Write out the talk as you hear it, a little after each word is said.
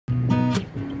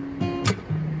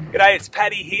G'day, it's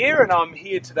Paddy here, and I'm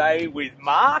here today with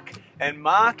Mark. And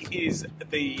Mark is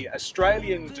the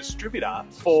Australian distributor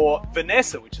for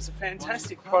VanEssa, which is a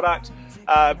fantastic product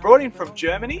brought in from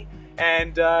Germany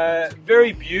and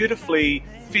very beautifully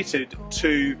fitted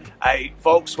to a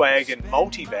Volkswagen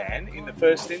Multi-Van in the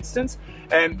first instance.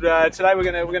 And today we're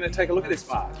going to take a look at this,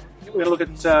 Mark. We're going to look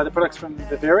at the products from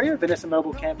Bavaria. VanEssa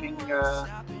Mobil Camping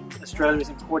Australia is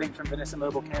importing from VanEssa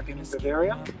Mobil Camping in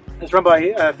Bavaria. It's run by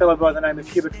a fellow by the name of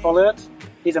Hubert Follert.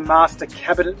 He's a master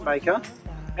cabinet maker,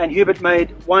 and Hubert made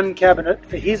one cabinet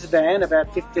for his van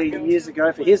about 15 years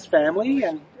ago for his family,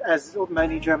 and as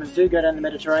many Germans do, go down the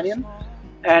Mediterranean.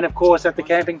 And of course at the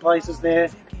camping places there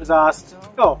was asked,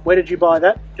 oh, where did you buy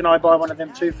that? Can I buy one of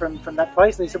them too from that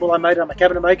place? And he said, well, I made it, I'm a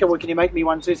cabinet maker, well, can you make me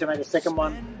one too? So I made a second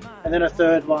one, and then a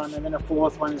third one, and then a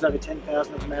fourth one. There's over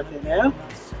 10,000 of them out there now,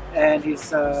 and he's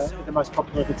the most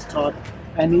popular of its type.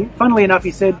 And funnily enough,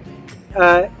 he said,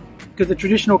 because the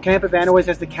traditional camper van always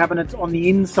has the cabinets on the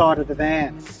inside of the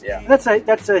van. Yeah.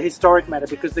 That's a historic matter,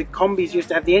 because the combis used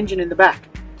to have the engine in the back.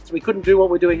 We couldn't do what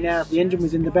we're doing now if the engine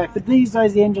was in the back, but these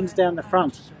days the engine's down the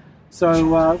front.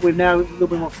 So we've now a little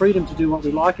bit more freedom to do what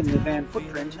we like in the van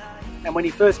footprint. And when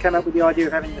he first came up with the idea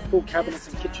of having the full cabinets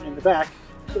and kitchen in the back,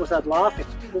 people started laughing.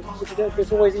 Well, what would you do if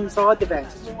it's always inside the van?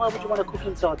 He said, well, why would you want to cook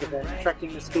inside the van?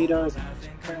 Attracting mosquitoes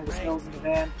and all the smells in the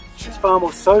van. It's far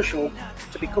more social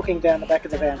to be cooking down the back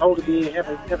of the van. Hold a beer, have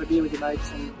a beer with your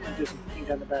mates and do some cooking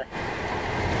down the back.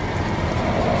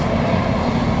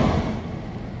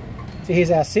 So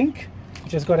here's our sink,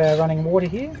 which has got our running water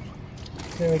here.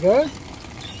 There we go.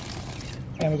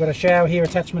 And we've got a shower here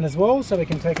attachment as well, so we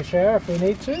can take a shower if we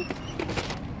need to.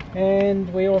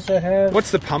 And we also have... What's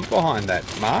the pump behind that,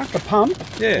 Mark? The pump?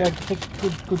 Yeah.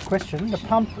 Good question. The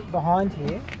pump behind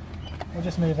here, we'll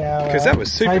just move our because that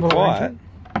was super quiet.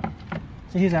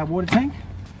 So here's our water tank.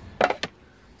 You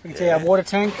can see our water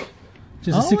tank, which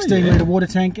is a 16 litre water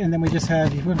tank, and then we just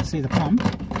have, you want to see the pump.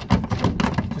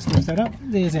 Just lift that up.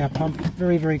 There's our pump.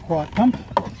 Very, very quiet pump.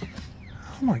 Oh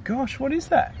my gosh, what is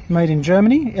that? Made in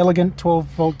Germany. Elegant 12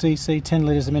 volt DC, 10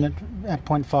 litres a minute at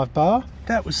 0.5 bar.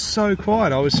 That was so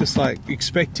quiet. I was just like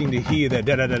expecting to hear that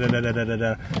da da da da da da da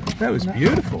da. That was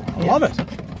beautiful. I love it.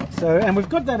 So, and we've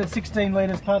got that at 16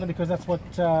 litres, partly because that's what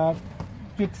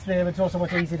fits there, but it's also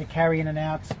what's easy to carry in and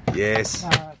out. Yes.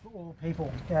 For all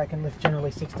people, can lift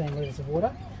generally 16 litres of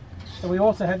water. So we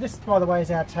also have this, by the way,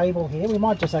 is our table here. We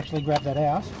might just actually grab that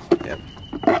out. Yep.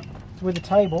 So with the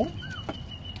table,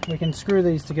 we can screw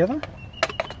these together.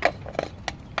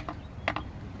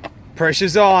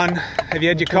 Pressure's on. Have you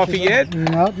had your coffee yet?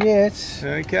 Not yet.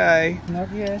 Okay.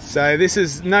 Not yet. So this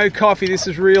is no coffee, this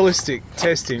is realistic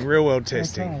testing, real world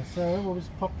testing. Okay, so we'll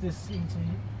just pop this into,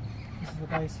 this is the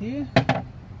base here.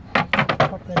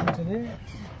 Pop that into there.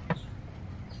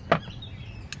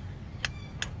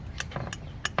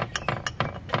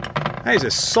 That is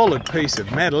a solid piece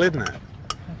of metal, isn't it?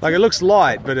 Like, it looks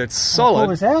light, but it's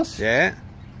solid. This house. Yeah.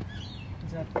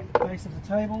 There's our base of the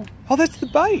table. Oh, that's the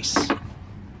base.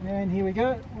 And here we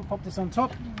go. We'll pop this on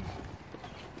top.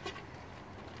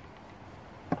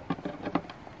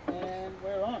 And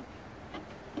we're on.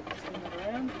 Spin it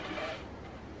around.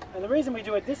 And the reason we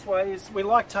do it this way is we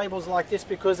like tables like this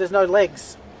because there's no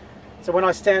legs. So when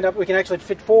I stand up, we can actually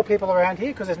fit 4 people around here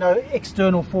because there's no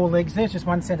external 4 legs there. It's just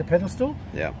one centre pedestal.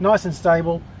 Yeah. Nice and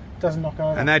stable. Doesn't knock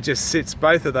over. And that just sits,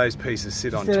 both of those pieces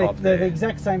sit on top They're there. the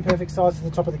exact same perfect size as the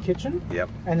top of the kitchen.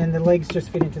 Yep. And then the legs just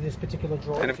fit into this particular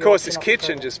drawer. And of course this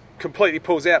kitchen just completely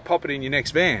pulls out, pop it in your next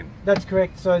van. That's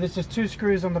correct. So there's just 2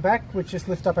 screws on the back which just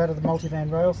lift up out of the Multi-Van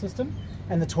rail system,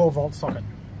 and the 12 volt socket.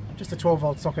 Just a 12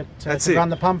 volt socket to run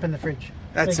the pump and the fridge.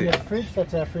 That's so it. The fridge,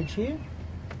 that's our fridge here.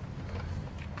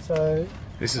 So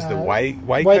this is the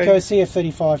Waco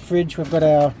CF35 fridge. We've got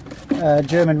our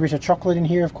German Ritter chocolate in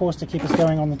here, of course, to keep us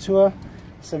going on the tour.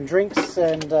 Some drinks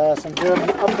and some German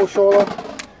Apfelschorle.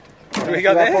 What do we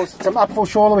got there? Some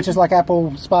Apfelschorle, which is like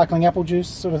sparkling apple juice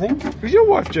sort of thing. Is your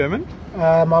wife German?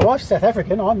 My wife's South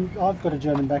African. I've got a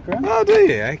German background. Oh, do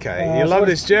you? Okay. You love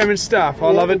this German stuff. I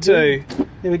love it too.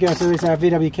 There we go. So there's our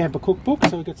VW Camper cookbook.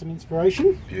 So we've got some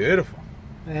inspiration. Beautiful.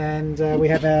 And we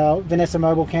have our VanEssa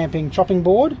Mobil Camping chopping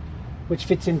board, which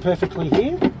fits in perfectly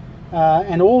here.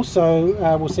 And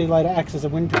also, we'll see later, acts as a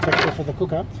wind protector for the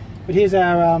cooker. But here's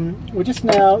our, we're just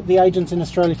now the agents in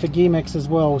Australia for Gearmex as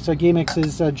well. So Gearmex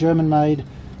is German-made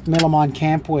melamine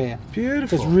campware.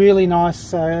 Beautiful. It's really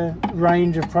nice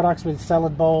range of products with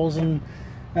salad bowls and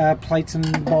plates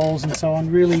and bowls and so on.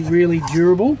 Really, really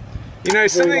durable. You know,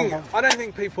 something I don't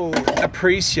think people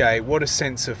appreciate what a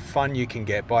sense of fun you can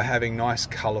get by having nice,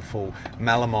 colourful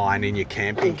melamine in your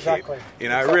camping kit. You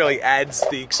know, it really adds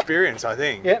the experience, I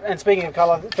think. Yeah, and speaking of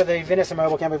colour, for the VanEssa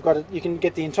Mobil Camp, we've got it. You can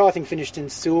get the entire thing finished in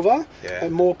silver. Yeah.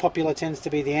 But more popular tends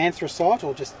to be the anthracite,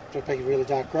 or just a really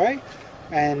dark grey.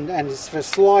 And it's for a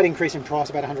slight increase in price,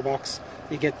 about $100.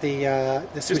 You get the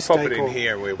Swiss Just pop decor. it in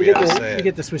here where we are. You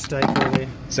get the Swiss decor there.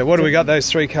 So what do we got? Those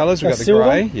three colours. We've got the silver,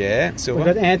 grey, yeah, silver.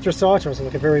 We've got anthracite, or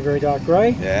like a very, very dark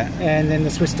grey. Yeah. And then the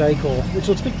Swiss decor, which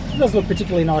does look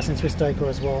particularly nice in Swiss decor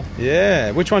as well.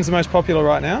 Yeah. Which one's the most popular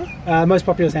right now? Most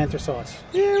popular is anthracite.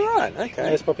 Yeah, right. Okay.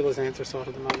 Most popular is anthracite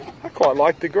at the moment. I quite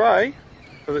like the grey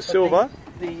for the silver.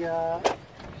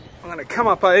 I'm going to come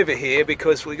up over here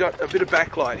because we got a bit of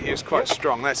backlight here. It's quite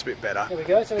strong. That's a bit better. There we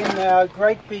go. So in our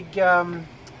great big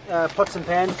pots and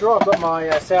pans drawer, I've got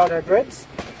my sourdough breads.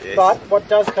 Yes. But what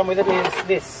does come with it is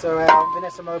this. So our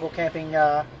VanEssa Mobil Camping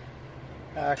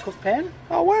cook pan.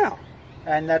 Oh wow!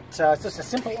 And that's just a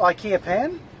simple IKEA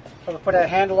pan. So we put our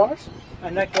handle on it,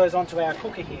 and that goes onto our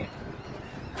cooker here.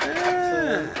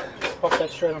 So just pop that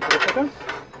straight onto the cooker.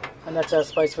 And that's our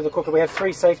space for the cooker. We have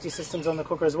 3 safety systems on the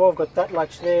cooker as well. We've got that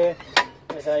latch there.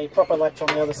 There's a proper latch on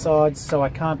the other side, so I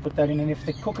can't put that in. And if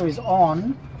the cooker is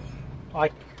on,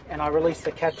 and I release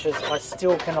the catches, I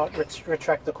still cannot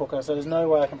retract the cooker. So there's no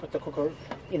way I can put the cooker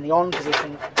in the on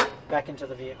position back into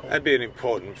the vehicle. That'd be an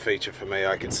important feature for me.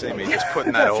 I could see me just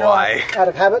putting that away. Right. Out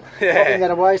of habit, popping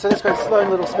that away. So this got a slow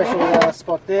little special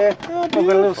spot there. Oh, we've got a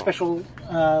little special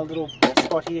little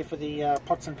spot here for the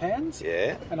pots and pans.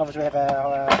 Yeah. And obviously we have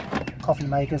our coffee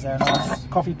makers, our nice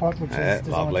coffee pot, which is designed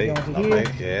lovely, to go into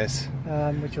lovely, here. yes.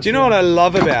 Do you know what I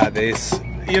love about this?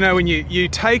 You know, when you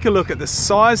take a look at the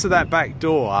size of that back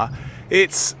door,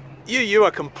 it's you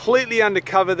are completely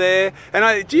undercover there.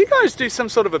 And do you guys do some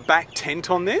sort of a back tent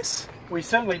on this? We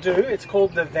certainly do. It's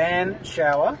called the Van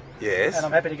Shower. Yes. And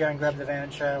I'm happy to go and grab the Van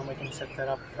Shower, and we can set that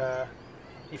up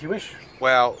if you wish.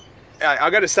 Well,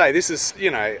 I got to say, this is, you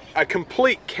know, a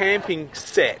complete camping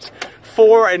set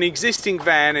for an existing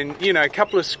van, and, you know, a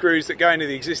couple of screws that go into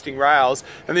the existing rails,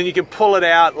 and then you can pull it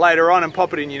out later on and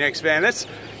pop it in your next van. That's,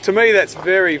 to me, that's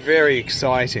very, very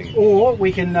exciting. Or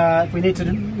we can, if we need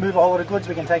to move a whole lot of goods,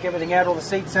 we can take everything out, all the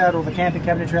seats out, all the camping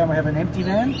cabinetry out, and we have an empty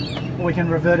van. Or we can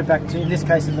revert it back to, in this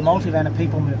case, the Multi-Van, a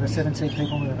people mover, a 7-seat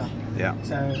people mover. Yeah.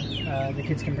 So the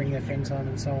kids can bring their friends home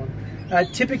and so on.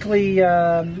 Typically,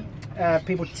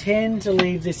 people tend to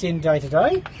leave this in day to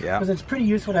day, because it's pretty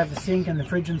useful to have the sink and the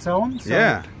fridge and so on.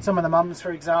 So some of the mums,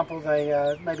 for example,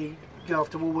 they maybe go off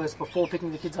to Woolworths before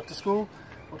picking the kids up to school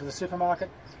or to the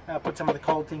supermarket, put some of the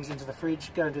cold things into the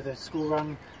fridge, go and do the school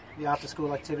run, the after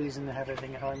school activities, and they have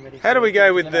everything at home ready. How do we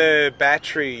go with the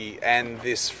battery and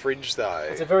this fridge though?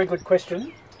 It's a very good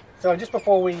question. So just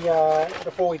before we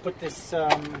put this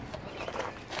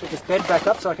bed back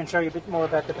up, so I can show you a bit more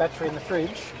about the battery and the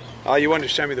fridge. Oh, you wanted to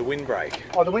show me the windbreak?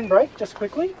 Oh, the windbreak, just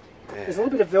quickly. Yeah. There's a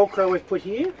little bit of Velcro we've put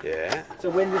here. Yeah.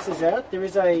 So when this is out, there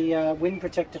is a wind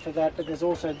protector for that, but there's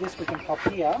also this we can pop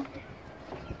here,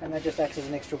 and that just acts as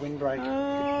an extra windbreak.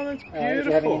 Oh, that's beautiful. If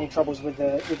you're having any troubles with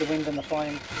the wind and the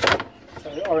flame, so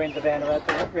orient the van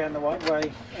around the right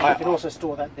way. And you can also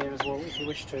store that there as well if you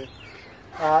wish to.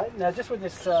 Now, just with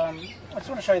this, I just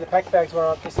want to show you the pack bags where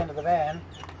I at this end of the van.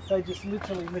 They just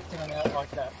literally lift in and out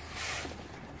like that.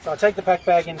 So I take the pack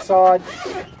bag inside,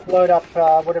 load up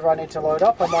whatever I need to load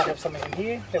up. I might have something in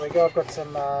here. There we go, I've got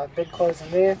some bedclothes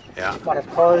in there. Yeah. Might have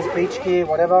clothes, beach gear,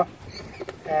 whatever.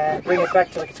 And bring it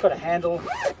back to, it's got a handle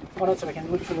on it so we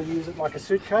can literally use it like a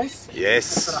suitcase.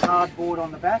 Yes. It's got a hard board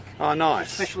on the back. Oh,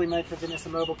 nice. Especially made for VanEssa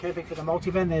Mobil Camping for the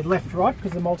Multi-Van. They're left-right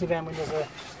because the Multi-Van windows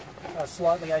are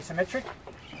slightly asymmetric.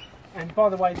 And by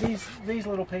the way, these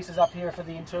little pieces up here are for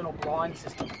the internal blind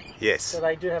system. Yes. So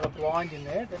they do have a blind in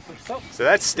there that lifts up. So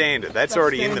that's standard. That's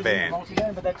already in the van.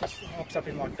 Multi-van, but that just hops up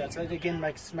in like that. So it again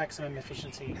makes maximum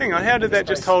efficiency. Hang on, how did that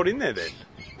just hold in there then?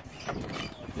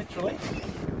 Literally.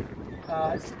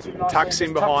 Tucks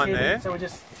in behind there. So we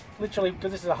just literally,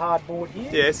 because this is a hard board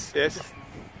here. Yes, yes. Just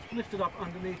lift it up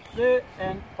underneath there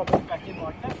and pop it back in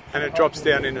like that. And it drops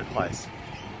down into place.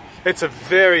 It's a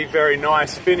very, very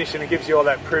nice finish, and it gives you all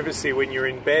that privacy when you're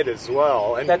in bed as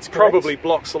well. And that's probably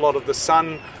blocks a lot of the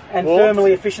sun and warmth.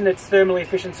 Thermally efficient. It's thermally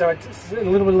efficient, so it's a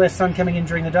little bit less sun coming in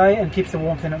during the day and keeps the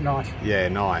warmth in at night. Yeah,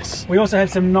 nice. We also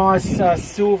have some nice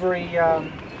silvery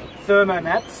thermo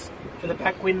mats for the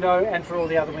back window and for all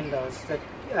the other windows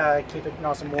that keep it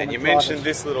nice and warm. And you mentioned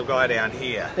this little guy down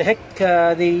here.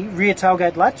 The rear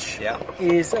tailgate latch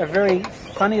is a very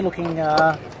funny looking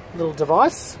little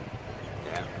device.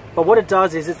 But what it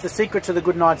does is it's the secret to the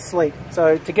good night's sleep.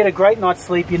 So to get a great night's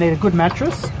sleep, you need a good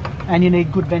mattress and you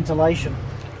need good ventilation.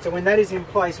 So when that is in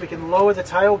place, we can lower the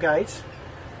tailgate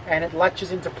and it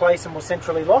latches into place and will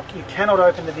centrally lock. You cannot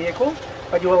open the vehicle,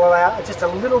 but you will allow just a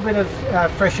little bit of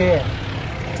fresh air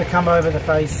to come over the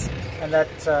face, and that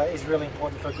is really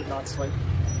important for a good night's sleep.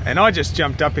 And I just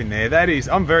jumped up in there. That is,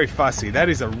 I'm very fussy. That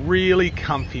is a really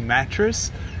comfy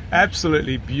mattress.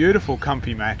 Absolutely beautiful,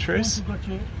 comfy mattress. You've got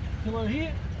your pillow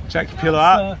here. Chuck your pillow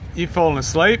up. You've fallen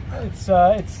asleep.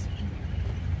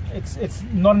 It's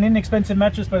not an inexpensive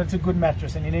mattress, but it's a good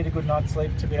mattress, and you need a good night's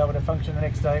sleep to be able to function the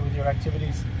next day with your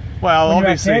activities. Well, when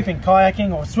obviously, you're out camping,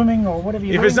 kayaking, or swimming, or whatever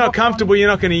you're doing. If it's not comfortable, you're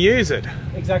not going to use it.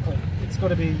 Exactly. It's got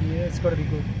to be good.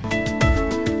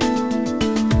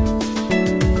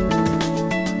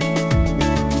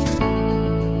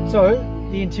 So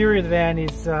the interior of the van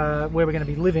is where we're going to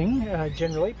be living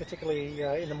generally, particularly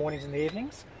in the mornings and the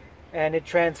evenings, and it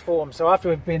transforms. So after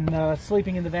we've been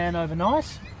sleeping in the van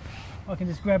overnight, I can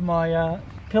just grab my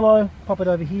pillow, pop it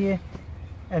over here,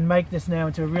 and make this now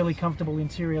into a really comfortable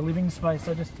interior living space.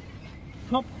 So just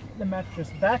pop the mattress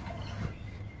back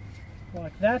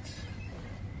like that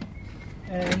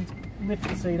and lift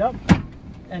the seat up,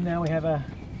 and now we have a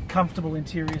comfortable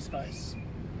interior space.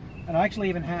 And I actually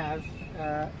even have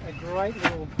a great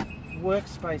little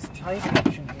workspace table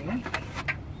option here,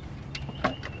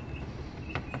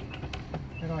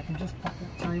 that I can just pop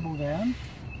that table down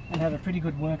and have a pretty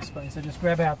good workspace. So just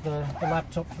grab out the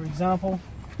laptop, for example.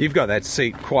 You've got that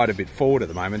seat quite a bit forward at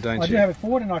the moment, don't you? I do have it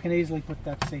forward, and I can easily put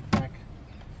that seat back.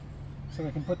 So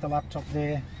we can put the laptop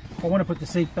there. If I want to put the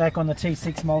seat back on the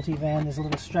T6 Multi-Van, there's a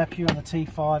little strap here. On the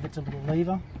T5, it's a little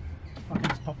lever. I can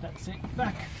just pop that seat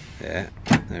back. Yeah,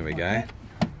 there we go. That.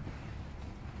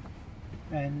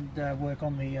 And work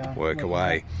on the... work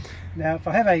away. Now, if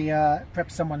I have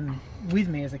perhaps someone with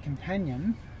me as a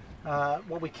companion,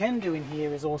 what we can do in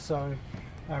here is also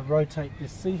rotate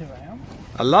this seat around.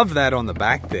 I love that on the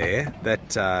back there,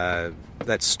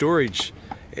 that storage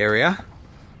area.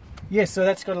 Yes, so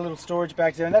that's got a little storage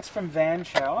bag there, and that's from Van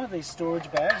Shower, these storage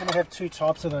bags, and we have two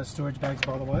types of those storage bags,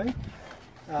 by the way.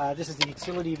 This is the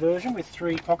utility version with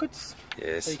 3 pockets.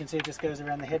 Yes. So you can see it just goes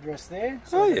around the headrest there.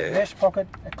 So a mesh pocket,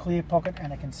 a clear pocket,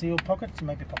 and a concealed pocket, so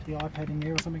maybe pop the iPad in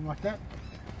there or something like that.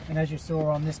 And as you saw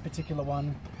on this particular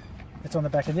one, it's on the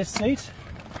back of this seat.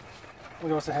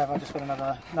 We also have, I've just got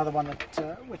another one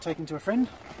that we're taking to a friend.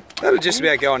 That'll just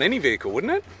about go on any vehicle,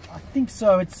 wouldn't it? I think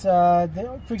so. It's, for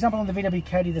example, on the VW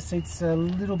Caddy, the seat's a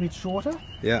little bit shorter.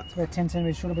 Yeah. It's about 10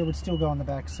 centimetres shorter, but it would still go on the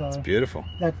back. So it's beautiful.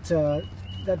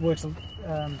 That works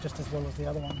just as well as the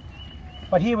other one.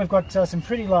 But here we've got some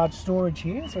pretty large storage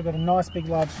here. So we've got a nice big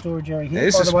large storage area here.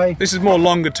 Yeah, by the way, this is more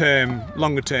longer term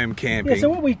camping. Yeah, so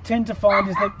what we tend to find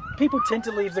is that people tend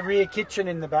to leave the rear kitchen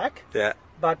in the back. Yeah.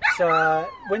 But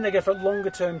when they go for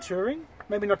longer term touring,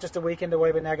 maybe not just a weekend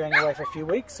away, but now going away for a few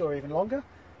weeks or even longer,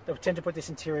 they'll tend to put this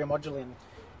interior module in.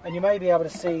 And you may be able to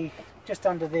see just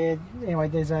under there, anyway,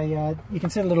 there's you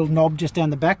can see a little knob just down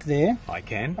the back there. I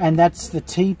can. And that's the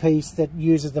T-piece that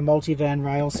uses the Multi-Van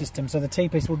rail system. So the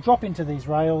T-piece will drop into these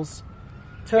rails,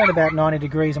 turn about 90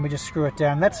 degrees, and we just screw it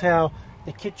down. That's how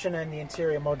the kitchen and the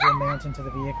interior module mount into the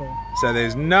vehicle. So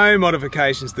there's no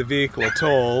modifications to the vehicle at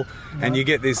all, and you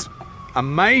get this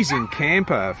amazing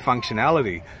camper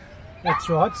functionality. That's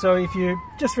right. So if you,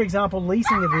 just for example,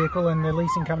 leasing a vehicle and the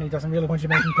leasing company doesn't really want you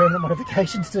making permanent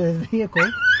modifications to the vehicle,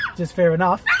 which is fair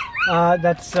enough,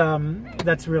 that's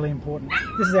really important.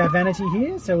 This is our vanity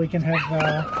here, so we can have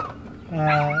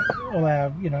all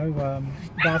our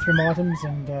bathroom items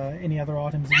and any other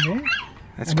items in there.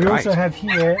 That's and we great. also have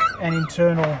here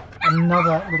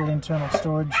another little internal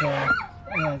storage.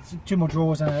 2 more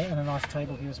drawers and a nice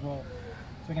table here as well.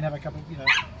 So we can have a couple,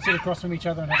 sit across from each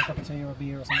other and have a cup of tea or a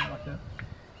beer or something like that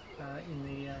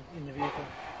in the vehicle.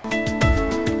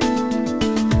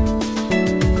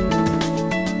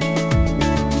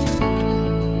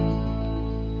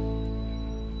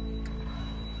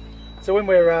 So when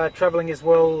we're travelling as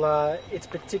well, it's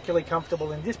particularly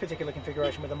comfortable in this particular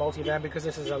configuration with the Multi-Van because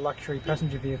this is a luxury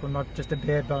passenger vehicle, not just a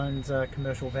bare bones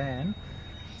commercial van.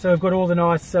 So we've got all the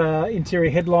nice interior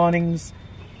headlinings.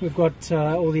 We've got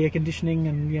all the air conditioning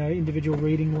and individual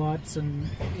reading lights and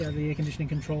the air conditioning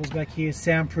controls back here,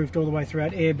 soundproofed all the way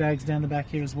throughout, airbags down the back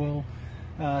here as well,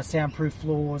 soundproof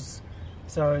floors.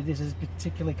 So this is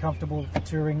particularly comfortable for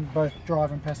touring. Both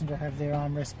driver and passenger have their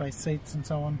armrest-based seats and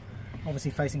so on,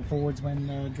 obviously facing forwards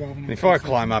when driving. If I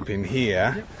climb up in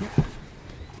here,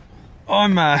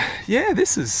 I'm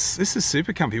this is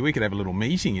super comfy. We could have a little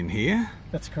meeting in here.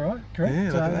 That's correct.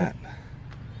 Yeah, look at that.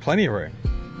 Plenty of room.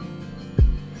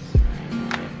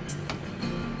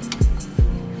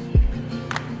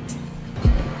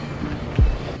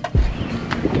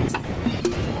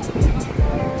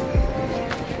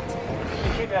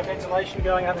 ventilation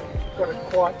going. I haven't got it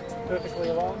quite perfectly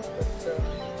aligned, but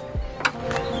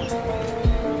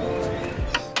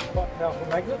quite powerful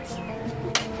magnets.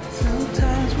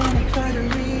 Sometimes when I try to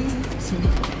read,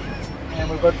 and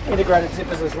we've got integrated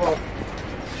zippers as well.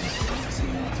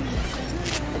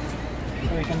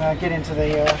 So we can get into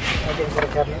the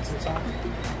cabinets and so on.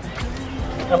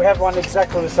 And we have one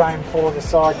exactly the same for the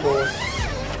side doors.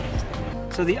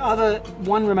 So the other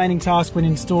one remaining task when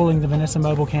installing the VanEssa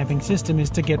Mobil Camping system is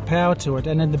to get power to it.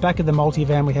 And in the back of the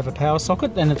Multi-Van we have a power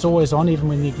socket, and it's always on even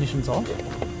when the ignition's off.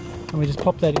 And we just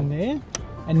pop that in there.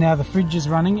 And now the fridge is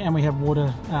running, and we have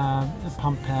water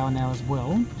pump power now as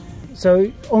well.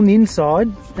 So on the inside,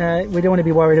 we don't want to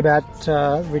be worried about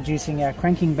reducing our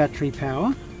cranking battery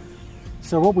power.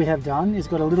 So what we have done is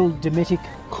got a little Dometic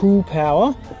Cool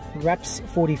Power Wraps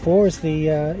 44 is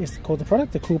called the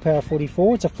product, the Cool Power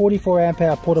 44. It's a 44 amp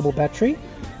hour portable battery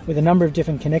with a number of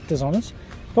different connectors on it.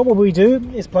 But what we do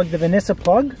is plug the VanEssa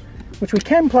plug, which we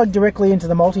can plug directly into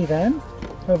the Multi-Van.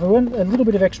 However, we want a little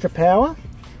bit of extra power.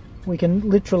 We can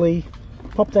literally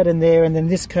pop that in there, and then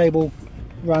this cable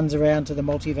runs around to the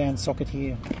Multi-Van socket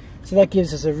here. So that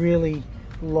gives us a really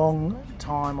long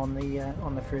time on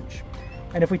the fridge.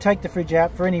 And if we take the fridge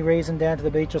out for any reason down to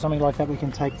the beach or something like that, we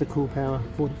can take the Cool Power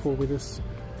 44 with us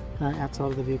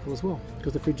outside of the vehicle as well,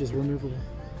 because the fridge is removable.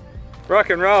 Rock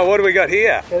and roll, what do we got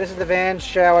here? So this is the van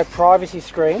shower privacy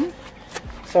screen.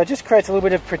 So it just creates a little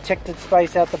bit of protected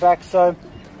space out the back. So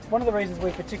one of the reasons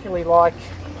we particularly like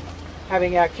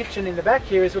having our kitchen in the back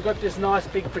here is we've got this nice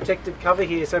big protected cover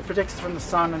here, so it protects us from the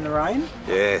sun and the rain.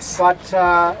 Yes. But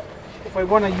if we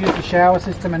want to use the shower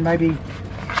system and maybe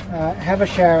have a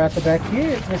shower out the back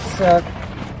here, this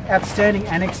outstanding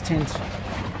annex tent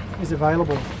is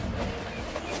available.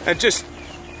 And just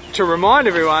to remind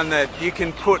everyone that you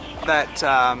can put that,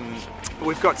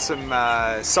 we've got some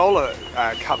solar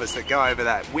covers that go over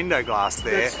that window glass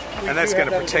there, and that's going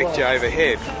to protect you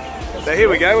overhead. So here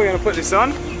we go, we're going to put this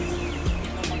on.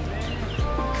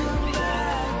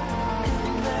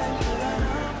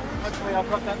 Hopefully I've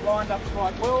got that lined up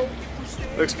quite well.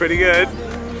 Looks pretty good.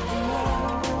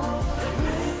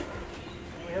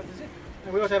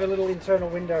 And we also have a little internal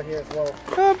window here as well.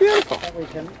 Oh, beautiful. That we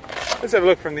can... Let's have a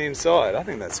look from the inside. I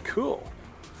think that's cool.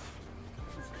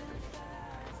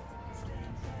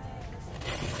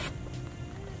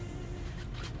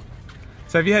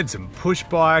 So if you had some push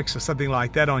bikes or something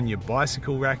like that on your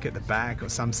bicycle rack at the back or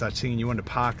some such thing, and you want to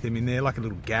park them in there like a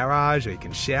little garage, or you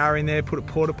can shower in there, put a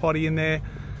porta potty in there,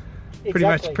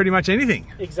 pretty much anything.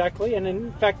 Exactly, and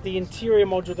in fact the interior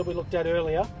module that we looked at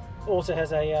earlier also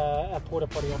has a porta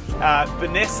potty option.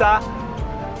 VanEssa,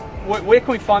 where can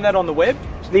we find that on the web?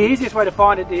 The easiest way to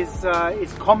find it is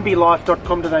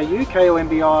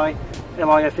combilife.com.au,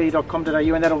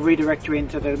 kombilife.com.au, and that'll redirect you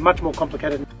into the much more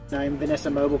complicated name,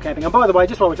 VanEssa Mobil Camping. And by the way,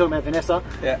 just while we're talking about VanEssa,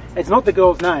 it's not the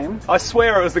girl's name. I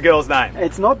swear it was the girl's name.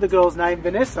 It's not the girl's name.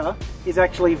 VanEssa is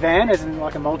actually van, as in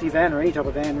like a multi-van or any type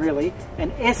of van really,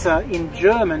 and Essa in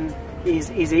German is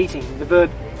eating. The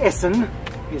verb essen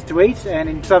is to eat, and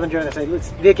in southern German they say,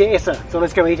 wir gehen essen, so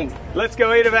let's go eating. Let's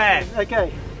go eat a van.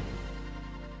 Okay.